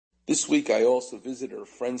This week I also visited a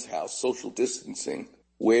friend's house, social distancing,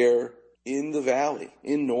 where in the valley,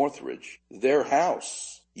 in Northridge, their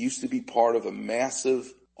house used to be part of a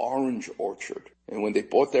massive orange orchard. And when they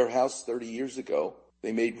bought their house 30 years ago,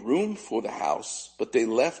 they made room for the house, but they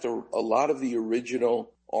left a lot of the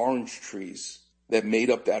original orange trees that made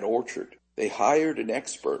up that orchard. They hired an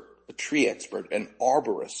expert, a tree expert, an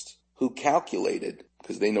arborist, who calculated,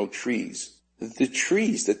 because they know trees, that the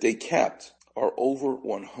trees that they kept are over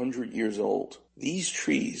 100 years old. These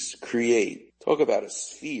trees create, talk about a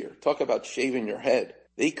sphere, talk about shaving your head.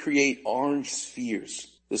 They create orange spheres,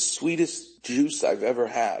 the sweetest juice I've ever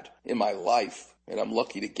had in my life. And I'm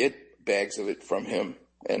lucky to get bags of it from him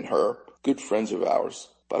and her, good friends of ours.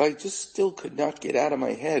 But I just still could not get out of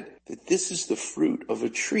my head that this is the fruit of a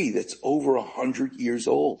tree that's over 100 years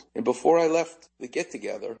old. And before I left the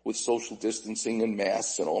get-together with social distancing and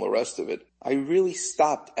masks and all the rest of it, I really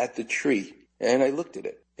stopped at the tree and I looked at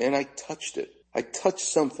it and I touched it. I touched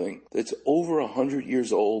something that's over 100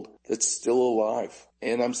 years old that's still alive.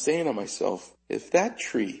 And I'm saying to myself, if that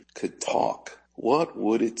tree could talk, what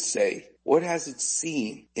would it say? What has it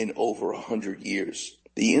seen in over 100 years?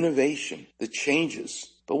 The innovation, the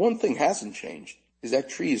changes. But one thing hasn't changed, is that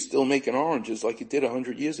tree is still making oranges like it did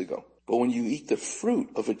 100 years ago. But when you eat the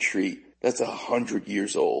fruit of a tree that's 100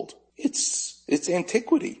 years old, it's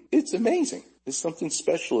antiquity. It's amazing. There's something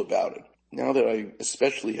special about it. Now that I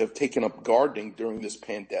especially have taken up gardening during this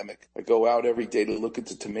pandemic, I go out every day to look at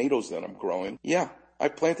the tomatoes that I'm growing. Yeah, I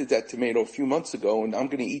planted that tomato a few months ago and I'm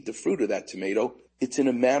going to eat the fruit of that tomato. It's in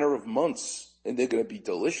a matter of months and they're going to be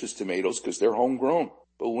delicious tomatoes because they're homegrown.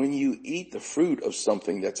 But when you eat the fruit of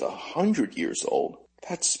something that's 100 years old,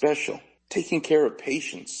 that's special. Taking care of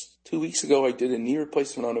patients. 2 weeks ago, I did a knee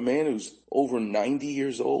replacement on a man who's over 90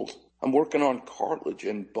 years old. I'm working on cartilage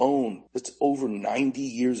and bone that's over 90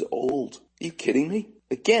 years old. Are you kidding me?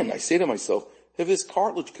 Again, I say to myself, if his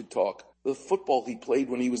cartilage could talk, the football he played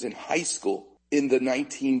when he was in high school in the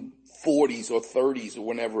 1940s or 30s or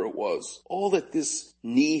whenever it was, all that this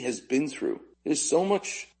knee has been through, there's so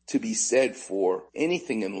much to be said for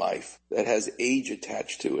anything in life that has age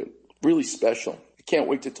attached to it. Really special. I can't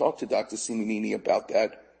wait to talk to Dr. Simonini about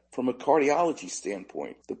that from a cardiology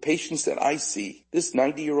standpoint. The patients that I see, this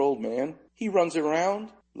 90-year-old man, he runs around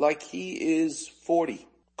like he is 40.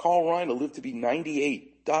 Carl Reiner lived to be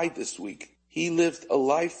 98, died this week. He lived a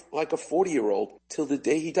life like a 40-year-old till the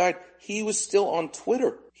day he died. He was still on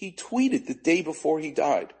Twitter. He tweeted the day before he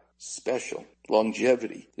died. Special.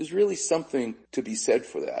 Longevity. There's really something to be said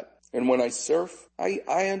for that. And when I surf, I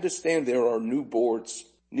understand there are new boards,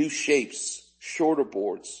 new shapes, shorter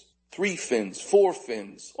boards, 3 fins, 4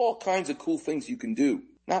 fins, all kinds of cool things you can do.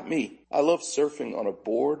 Not me. I love surfing on a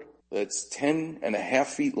board that's 10.5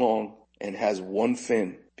 feet long and has 1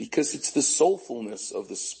 fin because it's the soulfulness of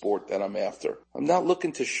the sport that I'm after. I'm not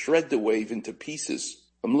looking to shred the wave into pieces.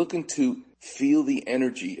 I'm looking to feel the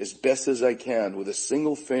energy as best as I can with a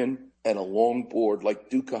single fin and a long board like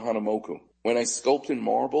Duka Hanamoku. When I sculpt in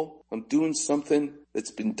marble, I'm doing something that's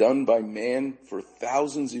been done by man for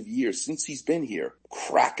thousands of years since he's been here.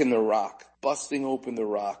 Cracking the rock, busting open the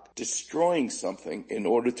rock, destroying something in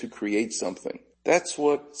order to create something. That's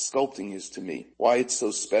what sculpting is to me, why it's so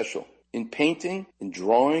special. In painting, in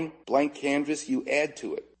drawing, blank canvas, you add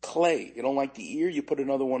to it. Clay, you don't like the ear, you put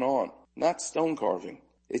another one on. Not stone carving.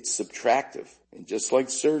 It's subtractive. And just like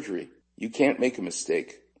surgery, you can't make a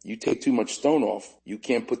mistake. You take too much stone off, you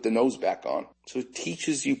can't put the nose back on. So it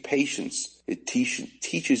teaches you patience. It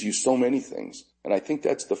teaches you so many things. And I think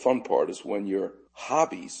that's the fun part, is when your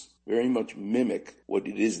hobbies very much mimic what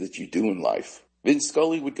it is that you do in life. Vin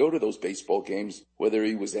Scully would go to those baseball games, whether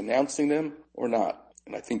he was announcing them or not.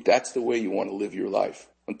 And I think that's the way you want to live your life.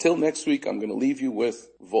 Until next week, I'm going to leave you with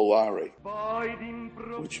Volare,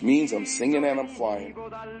 which means I'm singing and I'm flying.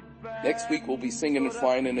 Next week, we'll be singing and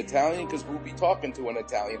flying in Italian because we'll be talking to an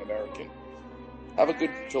Italian American. Have a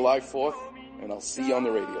good July 4th, and I'll see you on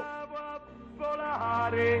the radio.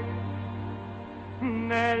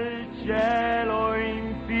 Nel cielo